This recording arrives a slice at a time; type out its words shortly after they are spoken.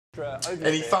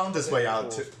And he found his way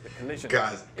out to,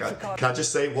 guys, can I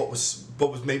just say what was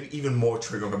maybe even more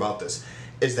triggering about this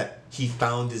is that he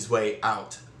found his way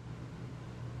out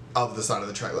of the side of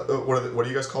the track. What do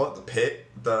you guys call it? The pit?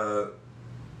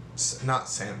 Not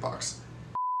sandbox.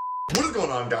 What is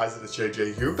going on, guys? It's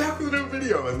JJ here, back with a new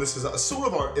video, and this is sort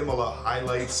of our Imola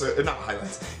highlights, not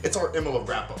highlights, it's our Imola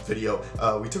wrap-up video.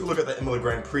 We took a look at the Imola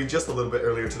Grand Prix just a little bit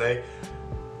earlier today.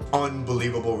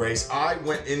 Unbelievable race. I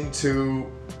went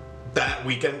into that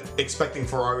weekend expecting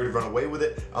Ferrari to run away with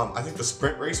it. I think the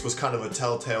sprint race was kind of a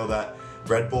telltale that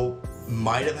Red Bull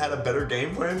might have had a better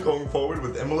game plan going forward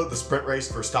with Imola. The sprint race,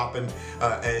 Verstappen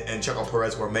and Checo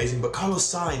Perez were amazing, but Carlos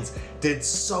Sainz did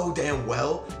so damn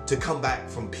well to come back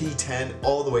from P10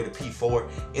 all the way to P4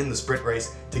 in the sprint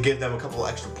race to give them a couple of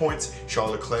extra points.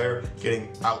 Charles Leclerc getting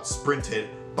out sprinted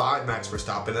by Max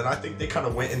Verstappen, and I think they kind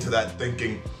of went into that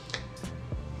thinking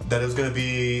that it was going to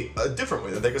be a different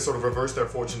way, that they could sort of reverse their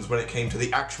fortunes when it came to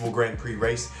the actual Grand Prix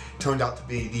race. Turned out to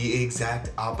be the exact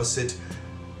opposite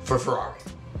for Ferrari.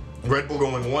 Red Bull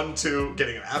going 1-2,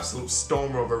 getting an absolute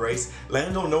stormer of a race.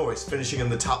 Lando Norris finishing in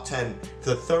the top 10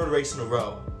 for the third race in a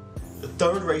row. The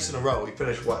third race in a row. He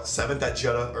finished, what, 7th at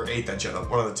Jeddah, or 8th at Jeddah,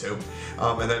 one of the two.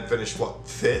 And then finished, what,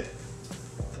 5th?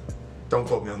 Don't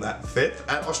quote me on that. 5th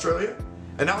at Australia?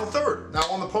 And now 3rd, now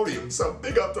on the podium. So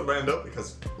big up to Lando,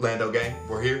 because Lando gang,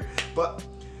 we're here. But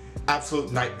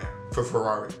absolute nightmare for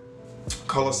Ferrari.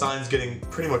 Carlos Sainz getting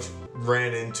pretty much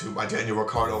ran into by Daniel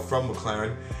Ricciardo from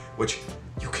McLaren, which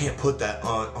you can't put that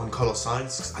on Carlos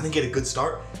Sainz. I think he had a good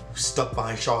start. He was stuck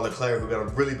behind Charles Leclerc, who got a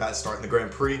really bad start in the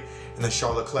Grand Prix. And then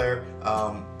Charles Leclerc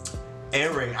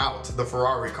airing out the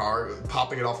Ferrari car,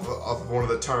 popping it off of one of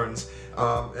the turns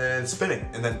and spinning,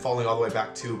 and then falling all the way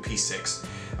back to P6.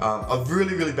 A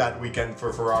really, really bad weekend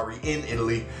for Ferrari in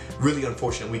Italy. Really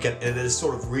unfortunate weekend, and it has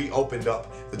sort of reopened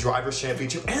up the Drivers'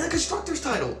 Championship and the Constructors'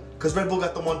 title, because Red Bull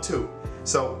got the 1-2.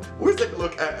 So we'll take a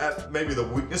look at maybe the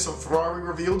weakness of Ferrari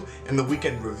revealed in the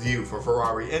weekend review for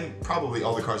Ferrari and probably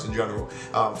all the cars in general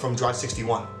from Drive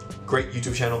 61. Great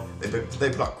YouTube channel. They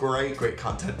put out great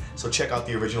content. So check out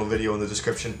the original video in the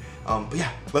description. But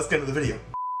yeah, let's get into the video.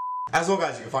 As well,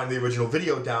 guys, you can find the original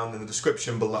video down in the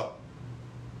description below.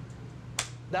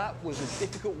 That was a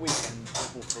difficult weekend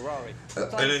for Ferrari.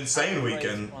 An insane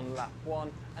weekend. On lap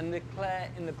 1, and Leclerc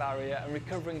in the barrier and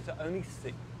recovering to only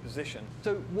 6th position.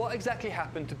 So what exactly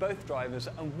happened to both drivers,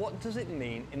 and what does it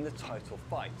mean in the title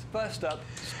fight? First up,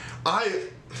 I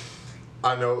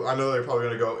know they're probably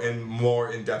going to go in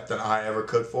more in depth than I ever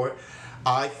could for it.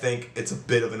 I think it's a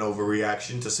bit of an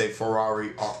overreaction to say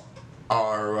Ferrari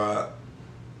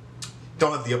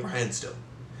don't have the upper hand still.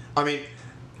 I mean,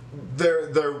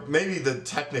 they're maybe the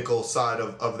technical side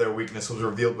of their weakness was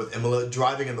revealed with Imola.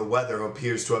 Driving in the weather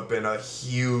appears to have been a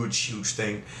huge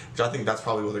thing, which I think that's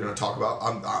probably what they're going to talk about.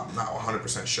 I'm not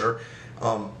 100% sure.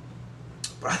 But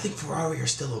I think Ferrari are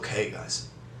still okay, guys.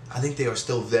 I think they are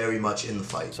still very much in the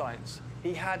fight. Sainz.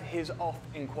 He had his off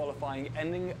in qualifying,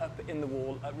 ending up in the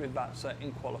wall at Rivazza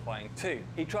in qualifying 2.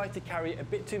 He tried to carry a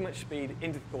bit too much speed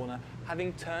into the corner,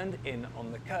 having turned in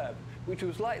on the curb, which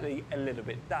was likely a little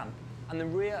bit damp, and the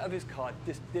rear of his car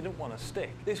just didn't want to stick.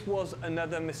 This was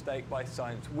another mistake by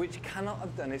Sainz, which cannot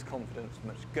have done his confidence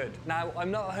much good. Now,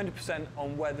 I'm not 100%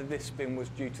 on whether this spin was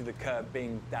due to the curb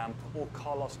being damp or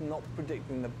Carlos not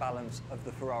predicting the balance of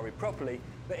the Ferrari properly,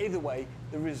 but either way,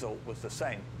 the result was the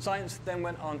same. Sainz then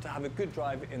went on to have a good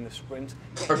drive in the sprint.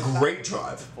 A great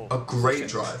drive. A great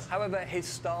drive. However, his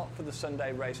start for the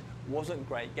Sunday race wasn't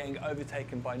great, getting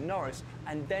overtaken by Norris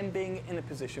and then being in a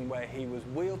position where he was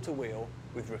wheel to wheel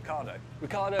with Ricciardo.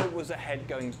 Ricciardo was ahead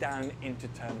going down into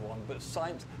turn 1, but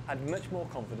Sainz had much more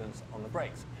confidence on the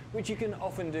brakes, which you can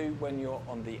often do when you're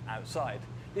on the outside.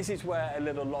 This is where a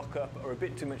little lockup or a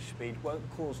bit too much speed won't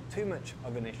cause too much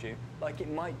of an issue like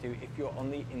it might do if you're on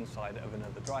the inside of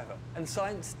another driver. And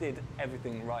Sainz did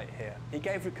everything right here. He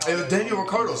gave Ricciardo it was Daniel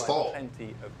Ricciardo's fault.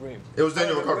 Plenty of room. It was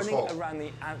Daniel Ricciardo's fault. Running around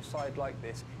the outside like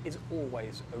this is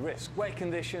always a risk. Wet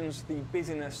conditions, the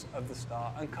busyness of the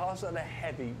start, and cars that are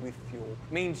heavy with fuel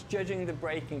means judging the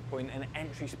braking point and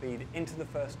entry speed into the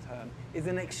first turn is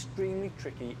an extremely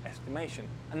tricky estimation.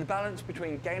 And the balance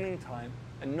between gaining time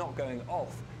and not going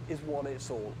off is what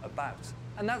it's all about.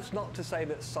 And that's not to say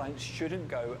that Sainz shouldn't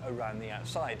go around the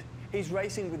outside. He's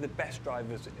racing with the best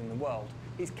drivers in the world.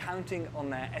 He's counting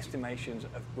on their estimations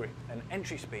of grip and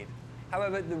entry speed.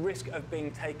 However, the risk of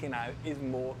being taken out is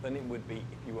more than it would be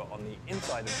if you were on the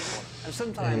inside of the corner. And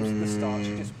sometimes the starts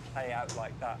just play out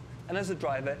like that. And as a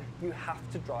driver, you have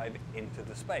to drive into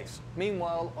the space.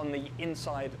 Meanwhile, on the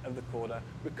inside of the corner,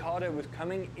 Ricciardo was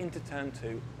coming into turn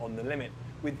 2 on the limit,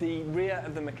 with the rear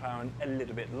of the McLaren a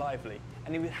little bit lively,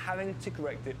 and he was having to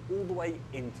correct it all the way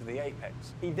into the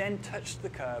apex. He then touched the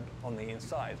curb on the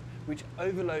inside, which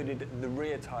overloaded the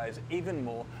rear tyres even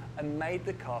more and made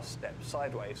the car step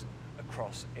sideways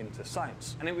across into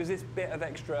Sainz. And it was this bit of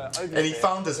extra oversteer. And he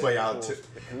found his way out to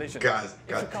the collision. Guys,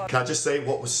 can I just say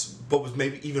what was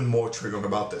maybe even more triggering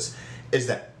about this is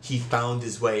that he found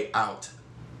his way out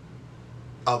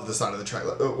of the side of the track.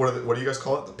 What do you guys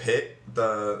call it? The pit?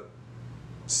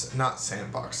 Not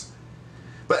sandbox.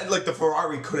 But like the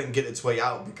Ferrari couldn't get its way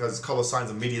out because Carlos Sainz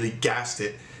immediately gassed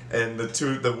it, and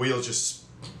the wheels just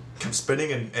kept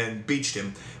spinning and beached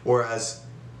him. Whereas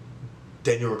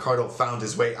Daniel Ricciardo found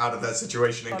his way out of that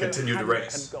situation and continued the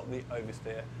race. Had got the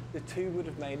oversteer, the two would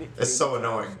have made it. It's so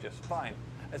annoying. Just fine,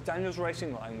 as Daniel's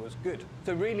racing line was good.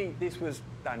 So really, this was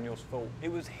Daniel's fault.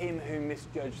 It was him who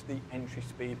misjudged the entry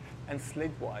speed and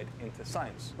slid wide into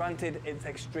Sainz. Granted, it's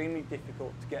extremely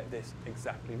difficult to get this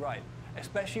exactly right,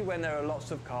 especially when there are lots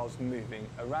of cars moving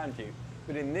around you.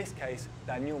 But in this case,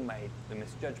 Daniel made the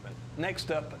misjudgment.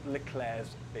 Next up,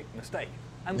 Leclerc's big mistake.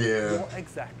 And what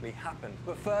exactly happened?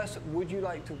 But first, would you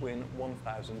like to win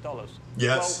 $1,000?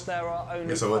 Yes. Well, there are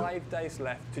only 5 days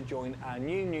left to join our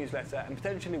new newsletter and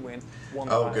potentially win $1,000.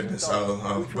 Oh goodness!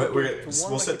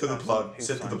 We'll sit through the plug.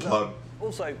 Sit through the plug.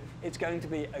 Also, it's going to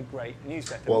be a great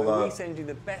newsletter where we send you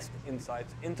the best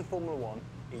insights into Formula One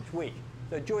each week.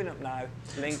 So join up now.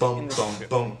 Link in the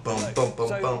description.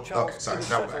 So Charles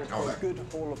settled a good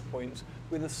haul of points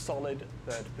with a solid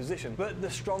third position, but the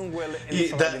strong will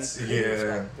inside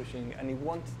him pushing, and he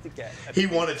wanted to get. He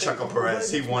wanted Checo Perez.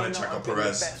 He wanted Checo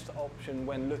Perez. The best option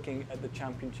when looking at the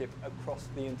championship across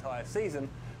the entire season.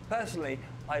 Personally,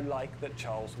 I like that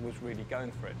Charles was really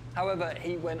going for it. However,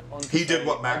 he went on to did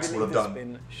what Max would have done. The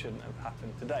spin shouldn't have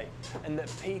happened today, and that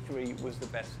P3 was the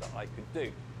best that I could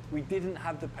do. We didn't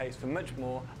have the pace for much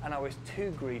more, and I was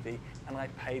too greedy, and I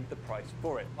paid the price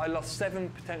for it. I lost 7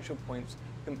 potential points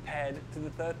compared to the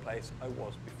third place I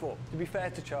was before. To be fair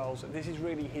to Charles, this is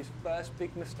really his first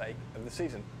big mistake of the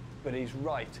season. But he's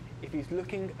right. If he's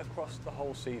looking across the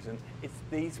whole season, it's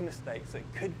these mistakes that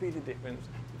could be the difference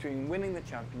between winning the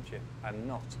championship and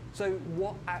not. So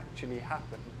what actually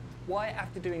happened? Why,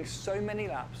 after doing so many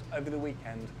laps over the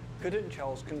weekend, couldn't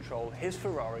Charles control his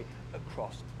Ferrari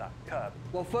across that curb?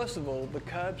 Well, first of all, the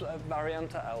curbs at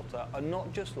Variante Alta are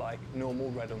not just like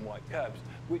normal red and white curbs,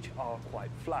 which are quite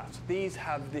flat. These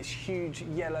have this huge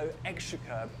yellow extra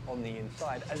curb on the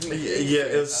inside. As we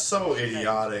it's so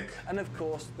idiotic. And of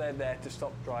course, they're there to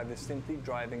stop drivers simply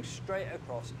driving straight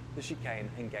across the chicane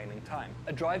and gaining time.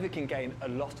 A driver can gain a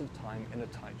lot of time in a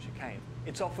tight chicane.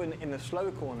 It's often in the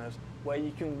slower corners where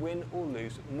you can win or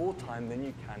lose more time than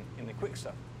you can in the quick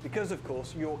stuff, because of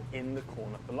course you're in the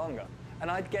corner for longer. And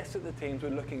I'd guess that the teams were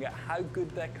looking at how good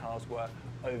their cars were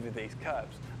over these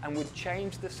curbs and would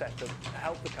change the setup to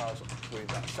help the cars through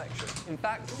that section. In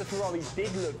fact, the Ferrari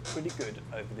did look pretty good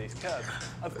over these curbs.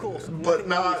 Of course, but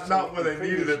not when they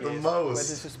needed it the most. Where the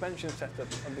suspension setup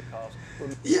of the cars were...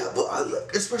 Yeah,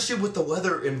 but especially with the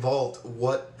weather involved,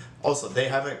 also, they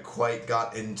haven't quite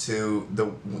got into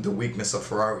the weakness of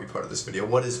Ferrari part of this video.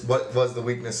 What was the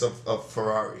weakness of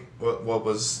Ferrari? What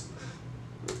was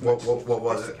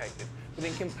it? But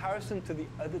in comparison to the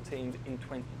other teams in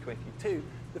 2022,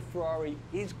 the Ferrari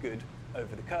is good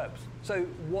over the curbs. So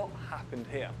what happened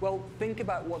here? Well, think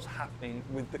about what's happening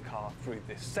with the car through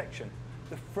this section.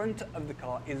 The front of the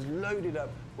car is loaded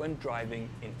up when driving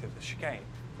into the chicane.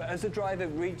 But as the driver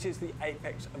reaches the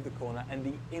apex of the corner and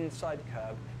the inside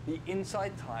curb, the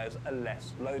inside tyres are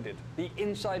less loaded. The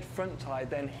inside front tyre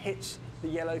then hits the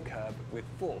yellow curb with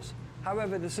force.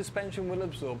 However, the suspension will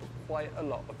absorb quite a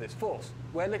lot of this force.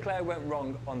 Where Leclerc went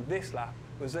wrong on this lap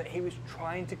was that he was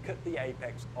trying to cut the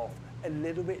apex off a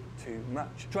little bit too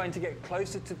much, trying to get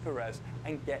closer to Perez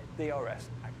and get DRS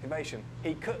activation.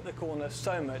 He cut the corner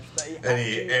so much that he actually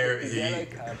hit the yellow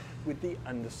curb with the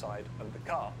underside of the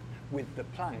car, with the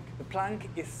plank. The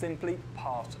plank is simply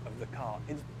part of the car.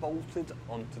 It's bolted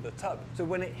onto the tub. So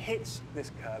when it hits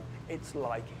this curb, it's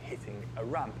like hitting a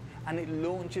ramp, and it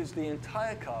launches the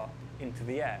entire car into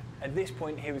the air. At this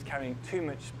point, he was carrying too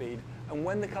much speed, and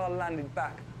when the car landed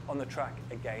back on the track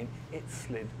again, it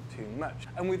slid too much.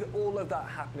 And with all of that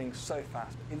happening so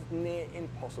fast, it's near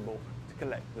impossible to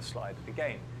collect the slide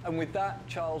again. And with that,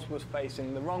 Charles was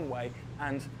facing the wrong way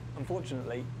and,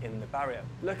 unfortunately, in the barrier.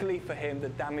 Luckily for him, the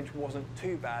damage wasn't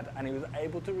too bad, and he was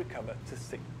able to recover to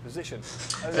 6th position.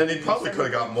 And he probably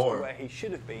could have got more. Where he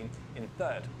should have been in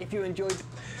 3rd. If you enjoyed...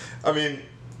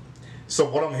 So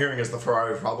what I'm hearing is the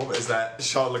Ferrari problem is that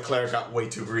Charles Leclerc got way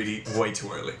too greedy way too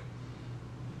early.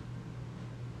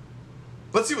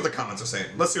 let's see what the comments are saying.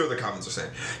 Let's see what the comments are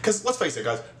saying. Because let's face it,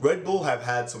 guys, Red Bull have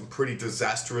had some pretty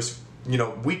disastrous, you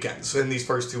know, weekends in these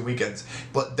first 2 weekends,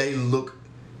 but they look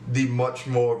the much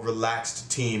more relaxed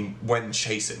team when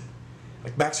chasing.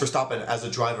 Like Max Verstappen as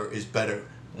a driver is better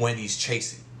when he's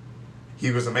chasing. He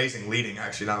was amazing leading,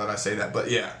 actually, now that I say that. But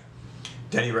yeah,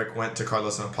 Danny Rick went to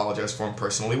Carlos and apologized for him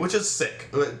personally, which is sick.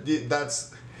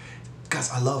 That's, guys,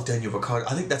 I love Daniel Ricciardo.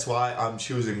 I think that's why I'm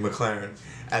choosing McLaren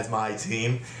as my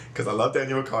team, because I love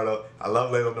Daniel Ricciardo, I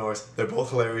love Lando Norris. They're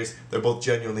both hilarious. They're both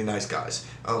genuinely nice guys.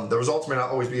 The results may not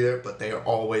always be there, but they are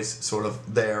always sort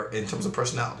of there in terms of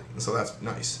personality, and so that's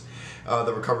nice.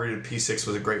 The recovery to P6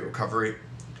 was a great recovery.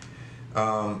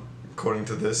 According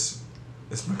to this,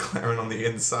 it's McLaren on the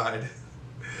inside.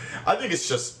 I think it's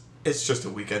just a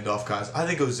weekend off, guys. I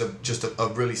think it was just a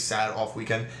really sad off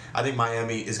weekend. I think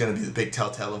Miami is going to be the big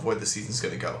telltale of where the season's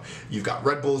going to go. You've got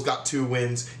Red Bull's got 2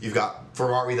 wins. You've got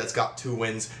Ferrari that's got 2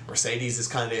 wins. Mercedes is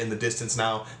kind of in the distance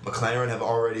now. McLaren have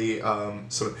already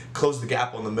sort of closed the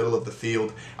gap on the middle of the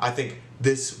field. I think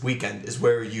this weekend is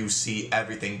where you see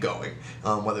everything going.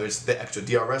 Whether it's the extra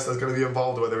DRS that's going to be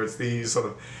involved, whether it's the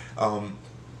sort of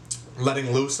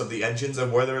letting loose of the engines,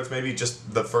 and whether it's maybe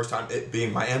just the first time it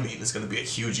being Miami, there's going to be a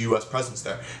huge U.S. presence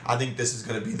there. I think this is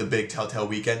going to be the big telltale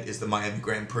weekend, is the Miami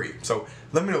Grand Prix. So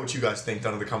let me know what you guys think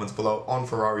down in the comments below on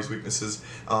Ferrari's weaknesses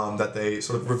that they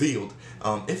sort of revealed,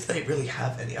 if they really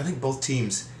have any. I think both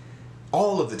teams,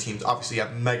 all of the teams, obviously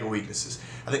have mega weaknesses.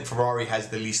 I think Ferrari has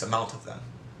the least amount of them,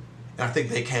 and I think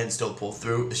they can still pull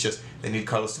through. It's just they need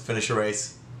Carlos to finish a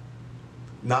race.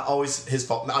 Not always his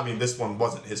fault. I mean, this one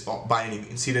wasn't his fault by any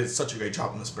means. He did such a great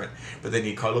job in the sprint. But they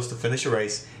need Carlos to finish a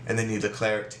race, and they need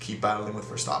LeClerc to keep battling with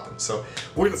Verstappen. So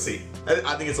we're going to see.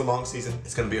 I think it's a long season.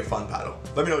 It's going to be a fun battle.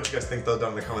 Let me know what you guys think, though,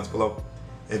 down in the comments below.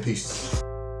 And peace.